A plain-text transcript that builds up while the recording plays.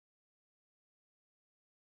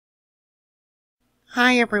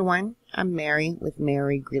Hi everyone, I'm Mary with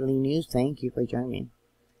Mary Greeley News. Thank you for joining me.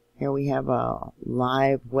 Here we have a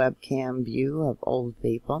live webcam view of Old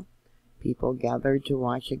Faithful. People gathered to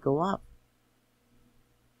watch it go up.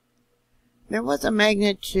 There was a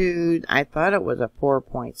magnitude, I thought it was a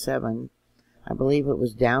 4.7. I believe it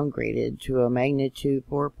was downgraded to a magnitude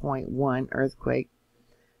 4.1 earthquake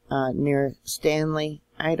near Stanley,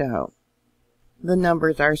 Idaho. The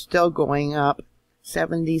numbers are still going up.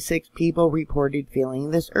 76 people reported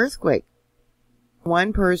feeling this earthquake.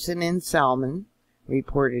 One person in Salmon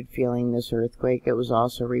reported feeling this earthquake. It was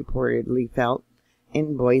also reportedly felt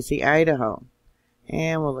in Boise, Idaho.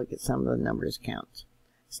 And we'll look at some of the numbers counts.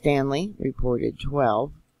 Stanley reported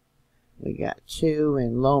 12. We got 2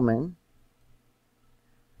 in Loman.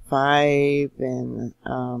 5 in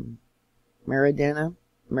Meriden.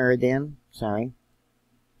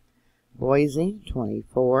 Boise,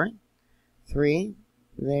 24. 3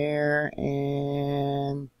 there,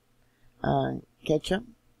 and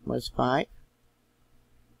Ketchum was 5,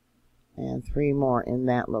 and 3 more in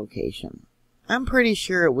that location. I'm pretty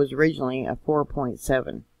sure it was originally a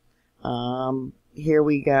 4.7. Here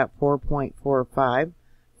we got 4.45,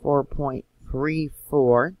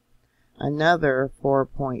 4.34, another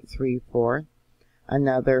 4.34,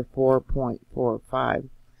 another 4.45.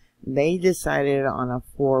 They decided on a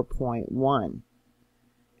 4.1.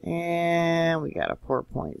 And we got a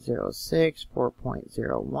 4.06,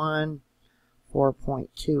 4.01,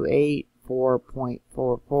 4.28,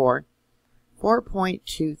 4.44,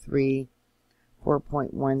 4.23,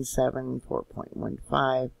 4.17,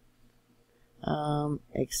 4.15,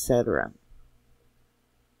 etc.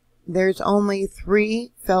 There's only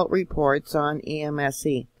 3 felt reports on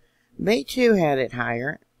EMSE. They too had it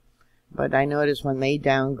higher, but I noticed when they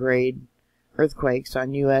downgrade earthquakes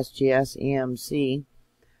on USGS EMC,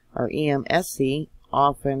 or EMSC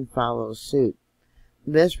often follows suit.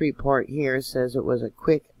 This report here says it was a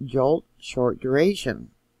quick jolt, short duration.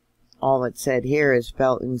 All it said here is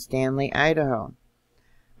felt in Stanley, Idaho.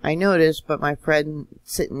 I noticed, but my friend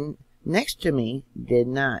sitting next to me did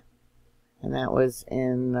not. And that was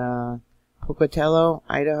in Pocatello,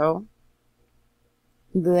 Idaho.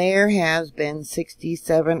 There has been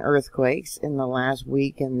 67 earthquakes in the last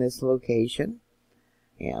week in this location.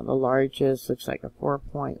 Yeah, the largest looks like a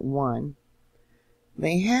 4.1.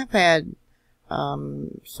 They have had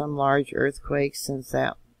some large earthquakes since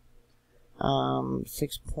that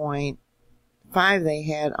 6.5 they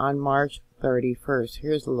had on March 31st.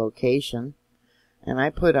 Here's the location. And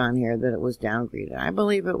I put on here that it was downgraded. I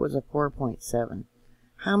believe it was a 4.7.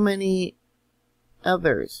 How many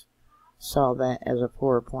others saw that as a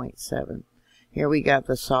 4.7? Here we got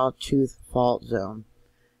the Sawtooth Fault Zone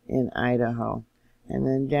in Idaho. And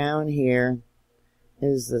then down here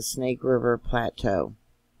is the Snake River Plateau.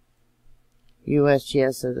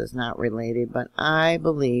 USGS says it's not related, but I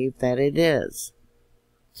believe that it is.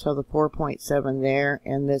 So the 4.7 there,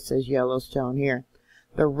 and this is Yellowstone here.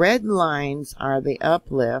 The red lines are the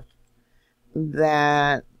uplift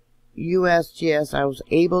that USGS, I was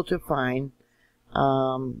able to find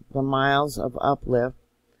the miles of uplift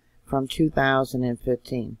from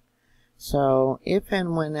 2015. So if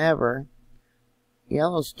and whenever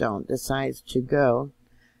Yellowstone decides to go,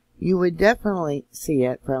 you would definitely see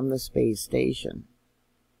it from the space station.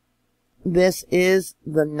 This is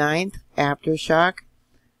the 9th aftershock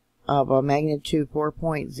of a magnitude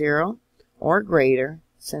 4.0 or greater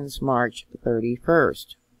since March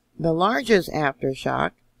 31st. The largest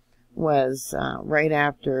aftershock was right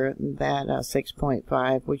after that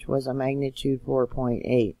 6.5, which was a magnitude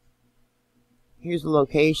 4.8. Here's the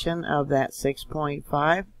location of that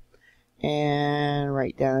 6.5. And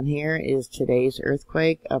right down here is today's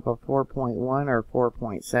earthquake of a 4.1 or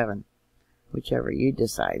 4.7, whichever you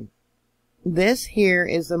decide. This here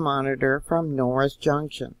is the monitor from Norris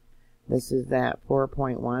Junction. This is that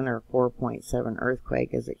 4.1 or 4.7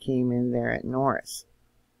 earthquake as it came in there at Norris.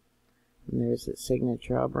 And there's its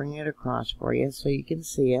signature. I'll bring it across for you so you can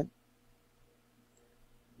see it.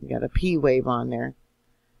 You got a P wave on there.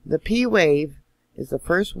 The P wave is the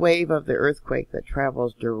first wave of the earthquake that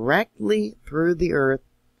travels directly through the earth,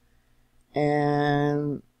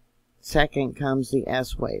 and second comes the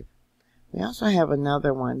S wave. We also have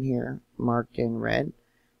another one here marked in red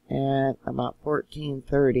at about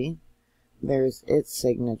 1430. There's its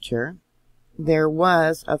signature. There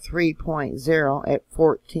was a 3.0 at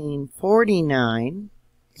 1449,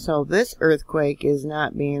 so this earthquake is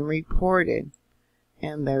not being reported,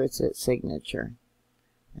 and there's its signature.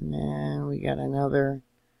 And then we got another,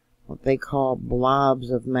 what they call blobs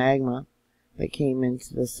of magma that came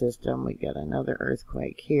into the system. We got another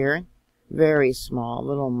earthquake here. Very small,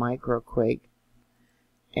 little microquake.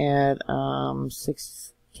 at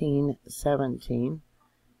 1617.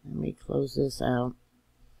 Let me close this out.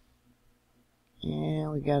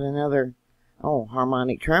 And we got another, oh,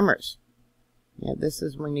 harmonic tremors. Yeah, this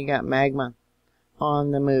is when you got magma on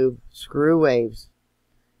the move, screw waves.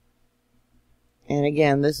 And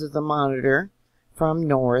again, this is the monitor from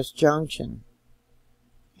Norris Junction.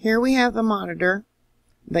 Here we have the monitor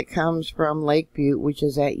that comes from Lake Butte, which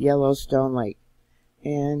is at Yellowstone Lake.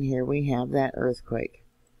 And here we have that earthquake.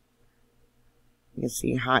 You can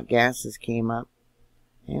see hot gases came up.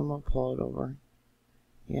 And we'll pull it over.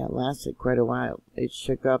 Yeah, it lasted quite a while. It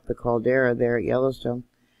shook up the caldera there at Yellowstone.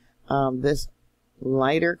 This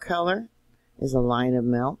lighter color is a line of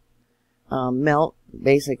melt. Melt,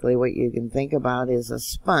 basically what you can think about is a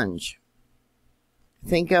sponge.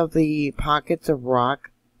 Think of the pockets of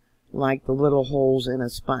rock like the little holes in a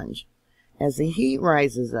sponge. As the heat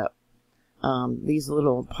rises up, these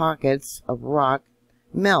little pockets of rock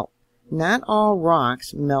melt. Not all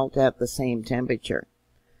rocks melt at the same temperature.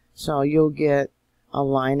 So you'll get a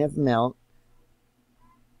line of melt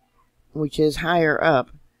which is higher up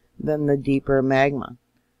than the deeper magma.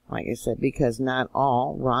 Like I said, because not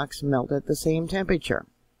all rocks melt at the same temperature.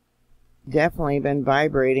 Definitely been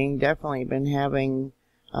vibrating, definitely been having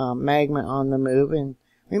magma on the move. And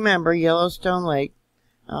remember, Yellowstone Lake,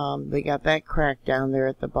 they got that crack down there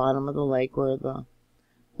at the bottom of the lake where the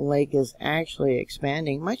lake is actually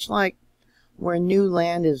expanding, much like where new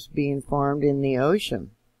land is being formed in the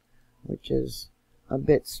ocean, which is a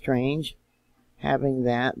bit strange, having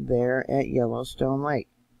that there at Yellowstone Lake.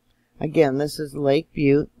 Again, this is Lake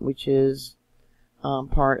Butte, which is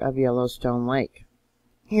part of Yellowstone Lake.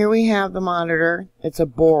 Here we have the monitor. It's a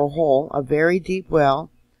borehole, a very deep well,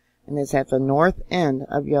 and it's at the north end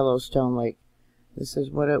of Yellowstone Lake. This is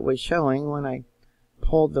what it was showing when I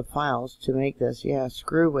pulled the files to make this. Yeah,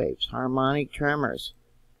 screw waves, harmonic tremors.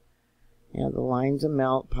 Yeah, the lines of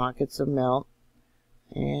melt, pockets of melt.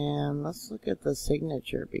 And let's look at the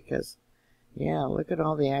signature because, yeah, look at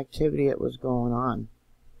all the activity that was going on.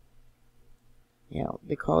 Yeah,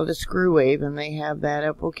 they call it a screw wave, and they have that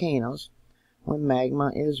at volcanoes when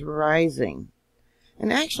magma is rising.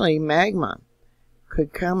 And actually, magma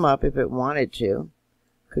could come up if it wanted to.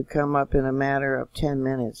 Could come up in a matter of 10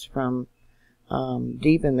 minutes from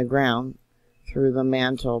deep in the ground through the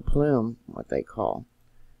mantle plume, what they call.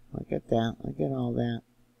 Look at that. Look at all that.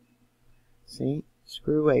 See?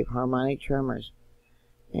 Screw wave, harmonic tremors.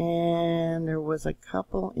 And there was a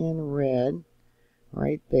couple in red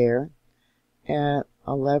right there at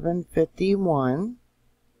 11:51.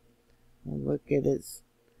 We'll look at its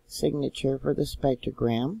signature for the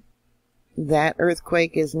spectrogram. That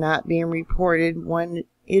earthquake is not being reported when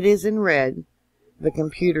it is in red. The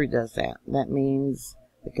computer does that. That means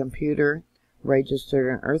the computer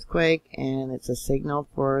registered an earthquake, and it's a signal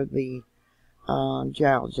for the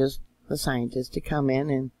geologist, the scientist, to come in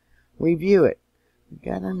and review it. We've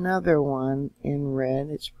got another one in red.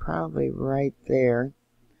 It's probably right there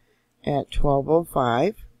at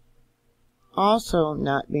 12:05. Also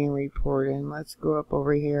not being reported. And let's go up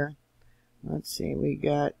over here. Let's see. We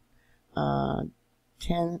got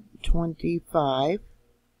 10:25.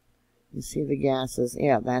 You see the gases.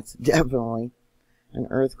 Yeah, that's definitely an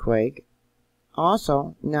earthquake.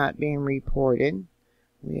 Also not being reported.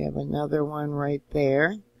 We have another one right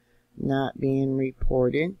there, not being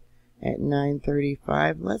reported at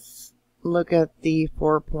 9:35. Let's look at the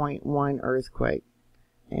 4.1 earthquake.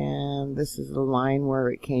 And this is the line where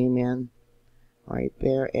it came in, right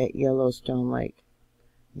there at Yellowstone Lake.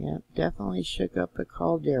 Yeah, definitely shook up the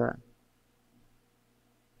caldera.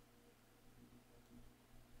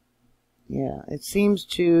 Yeah, it seems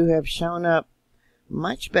to have shown up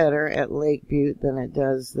much better at Lake Butte than it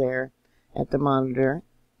does there at the monitor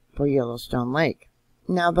for Yellowstone Lake.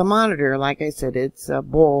 Now the monitor, like I said, it's a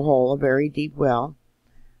borehole, a very deep well,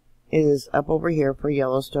 is up over here for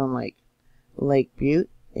Yellowstone Lake. Lake Butte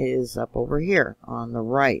is up over here on the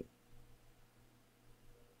right.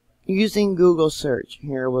 Using Google search,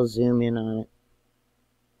 here we'll zoom in on it.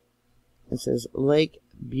 It says Lake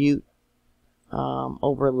Butte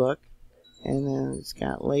overlook, and then it's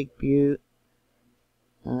got Lake Butte.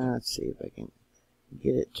 Let's see if I can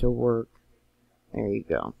get it to work. There you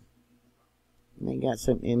go. And they got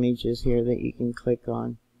some images here that you can click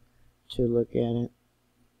on to look at it.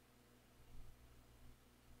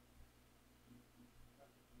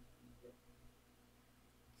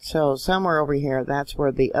 So somewhere over here, that's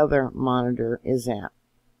where the other monitor is at.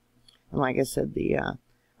 And like I said, the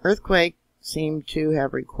earthquake seemed to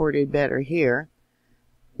have recorded better here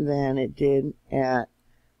than it did at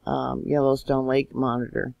Yellowstone Lake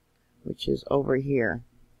monitor, which is over here.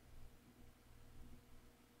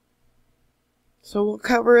 So we'll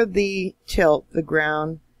cover the tilt, the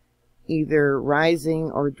ground either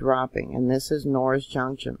rising or dropping, and this is Norris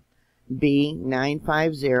Junction.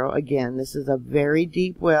 B950, again, this is a very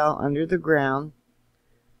deep well under the ground.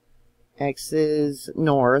 X is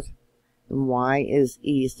north and Y is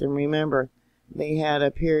east. And remember, they had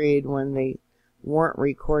a period when they weren't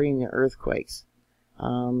recording the earthquakes,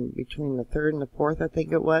 between the 3rd and the 4th, I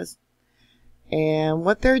think it was. And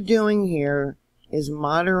what they're doing here is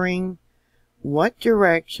monitoring what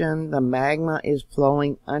direction the magma is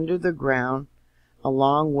flowing under the ground,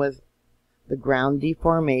 along with the ground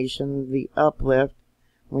deformation, the uplift,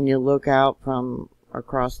 when you look out from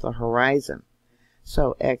across the horizon.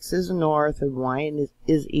 So X is north and Y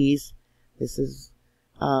is east. This is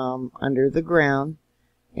under the ground.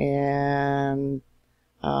 And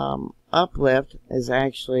uplift is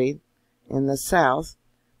actually in the south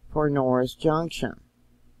for Norris Junction.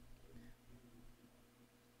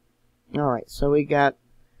 Alright, so we got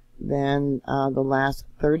then the last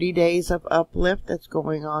 30 days of uplift that's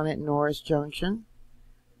going on at Norris Junction.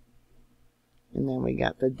 And then we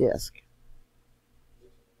got the disk.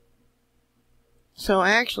 So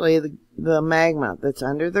actually the magma that's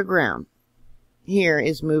under the ground here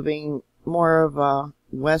is moving more of a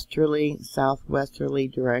westerly, southwesterly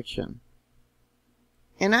direction.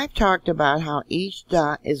 And I've talked about how each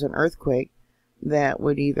dot is an earthquake that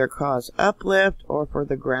would either cause uplift or for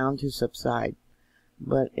the ground to subside.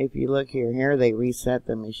 But if you look here they reset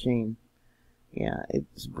the machine. Yeah,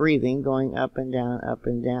 it's breathing, going up and down, up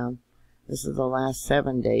and down. This is the last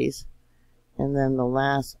 7 days. And then the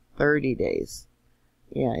last 30 days.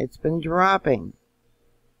 Yeah, it's been dropping.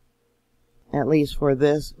 At least for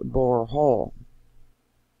this borehole.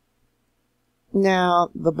 Now,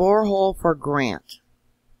 the borehole for Grant.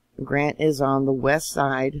 Grant is on the west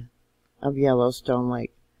side of Yellowstone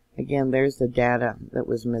Lake. Again, there's the data that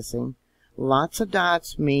was missing. Lots of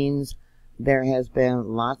dots means there has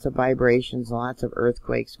been lots of vibrations, lots of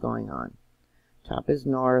earthquakes going on. Top is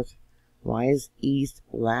north, Y is east,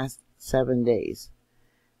 last 7 days.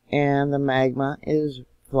 And the magma is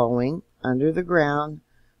flowing under the ground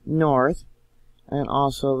north, and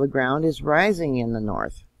also the ground is rising in the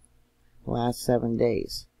north. Last 7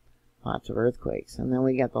 days. Lots of earthquakes. And then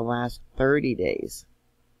we got the last 30 days.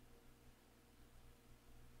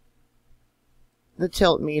 The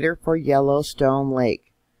tilt meter for Yellowstone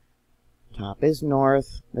Lake. Top is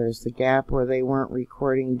north. There's the gap where they weren't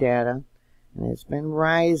recording data. And it's been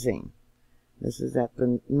rising. This is at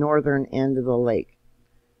the northern end of the lake.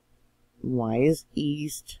 Y is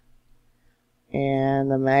east.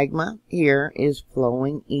 And the magma here is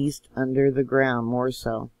flowing east under the ground, more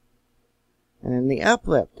so. And then the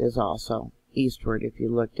uplift is also eastward if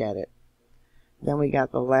you looked at it. Then we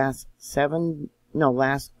got the last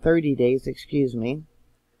 30 days, excuse me.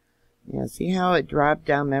 Yeah, see how it dropped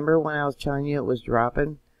down? Remember when I was telling you it was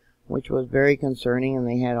dropping? Which was very concerning, and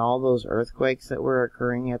they had all those earthquakes that were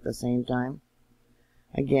occurring at the same time.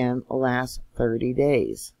 Again, last 30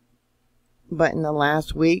 days. But in the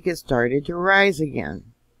last week, it started to rise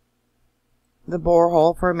again. The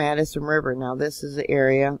borehole for Madison River. Now, this is the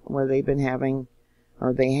area where they've been having,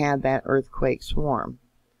 or they had that earthquake swarm.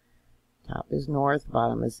 Top is north,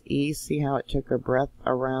 bottom is east. See how it took a breath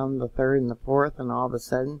around the 3rd and the 4th, and all of a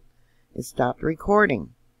sudden, it stopped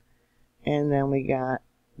recording. And then we got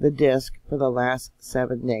the disk for the last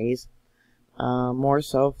 7 days, more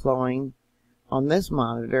so flowing on this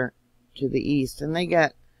monitor to the east. And they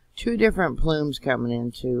got 2 different plumes coming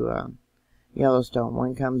into Yellowstone.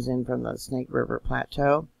 One comes in from the Snake River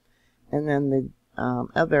Plateau, and then the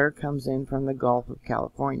other comes in from the Gulf of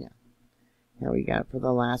California. Here we got it for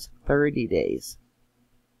the last 30 days.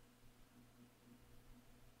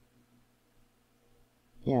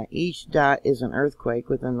 Yeah, each dot is an earthquake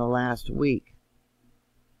within the last week.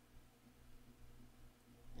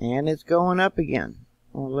 And it's going up again.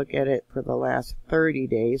 We'll look at it for the last 30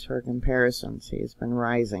 days for comparison. See, it's been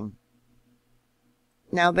rising.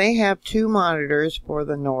 Now, they have 2 monitors for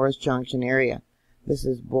the Norris Junction area. This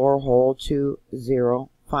is borehole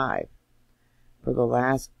 205. For the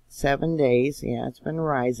last 7 days, yeah, it's been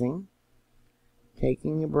rising.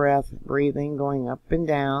 Taking a breath, breathing, going up and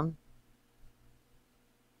down.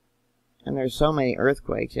 And there's so many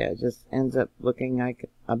earthquakes, yeah, it just ends up looking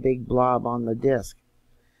like a big blob on the disk.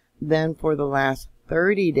 Then for the last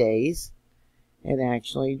 30 days, it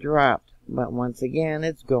actually dropped. But once again,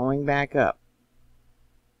 it's going back up.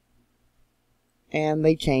 And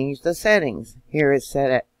they changed the settings. Here it's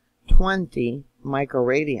set at 20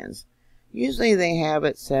 microradians. Usually they have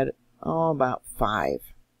it set, about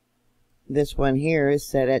 5. This one here is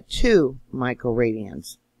set at 2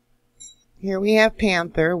 microradians. Here we have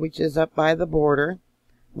Panther, which is up by the border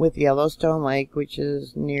with Yellowstone Lake, which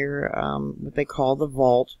is near what they call the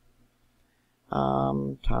vault.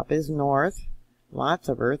 Top is north. Lots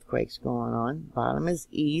of earthquakes going on. Bottom is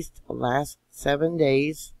east. The last 7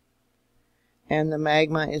 days. And the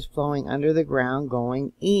magma is flowing under the ground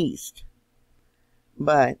going east.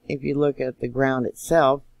 But if you look at the ground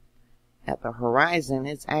itself, at the horizon,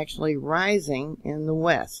 it's actually rising in the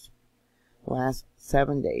west. Last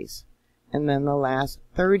 7 days. And then the last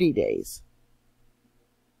 30 days.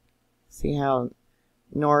 See how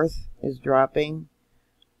north is dropping,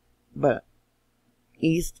 but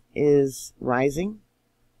east is rising?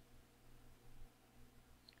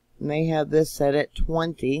 And they have this set at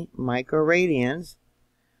 20 microradians,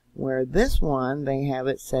 where this one, they have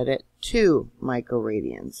it set at 2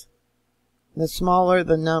 microradians. The smaller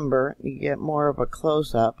the number, you get more of a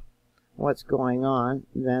close-up what's going on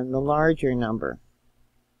than the larger number.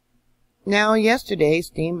 Now, yesterday,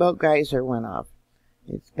 Steamboat Geyser went off.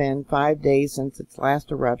 It's been 5 days since its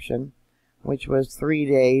last eruption, which was 3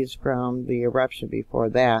 days from the eruption before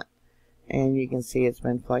that, and you can see it's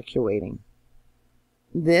been fluctuating.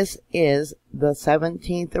 This is the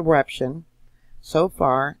 17th eruption so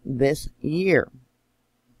far this year.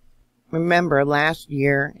 Remember, last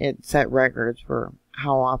year it set records for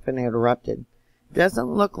how often it erupted.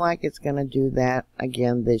 Doesn't look like it's going to do that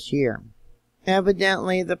again this year.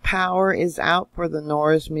 Evidently, the power is out for the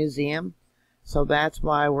Norris Museum, so that's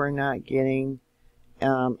why we're not getting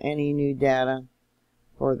any new data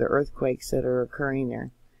for the earthquakes that are occurring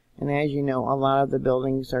there. And as you know, a lot of the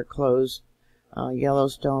buildings are closed.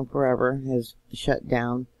 Yellowstone Forever has shut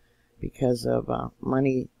down because of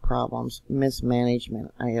money problems,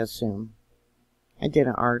 mismanagement, I assume. I did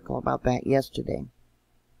an article about that yesterday.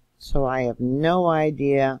 So I have no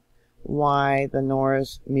idea why the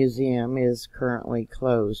Norris Museum is currently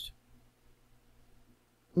closed.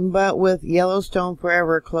 But with Yellowstone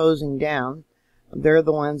Forever closing down, they're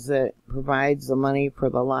the ones that provides the money for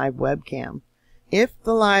the live webcam. If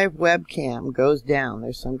the live webcam goes down,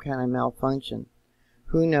 there's some kind of malfunction.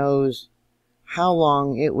 Who knows how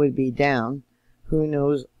long it would be down? Who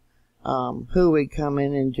knows who would come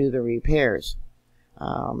in and do the repairs?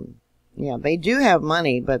 Yeah, they do have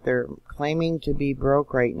money, but they're claiming to be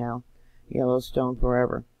broke right now. Yellowstone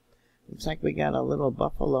Forever. Looks like we got a little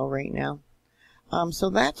buffalo right now. So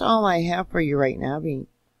that's all I have for you right now. Any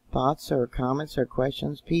thoughts or comments or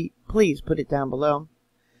questions, please put it down below.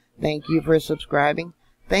 Thank you for subscribing.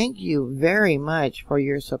 Thank you very much for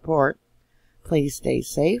your support. Please stay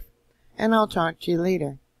safe, and I'll talk to you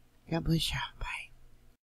later. God bless you. Bye.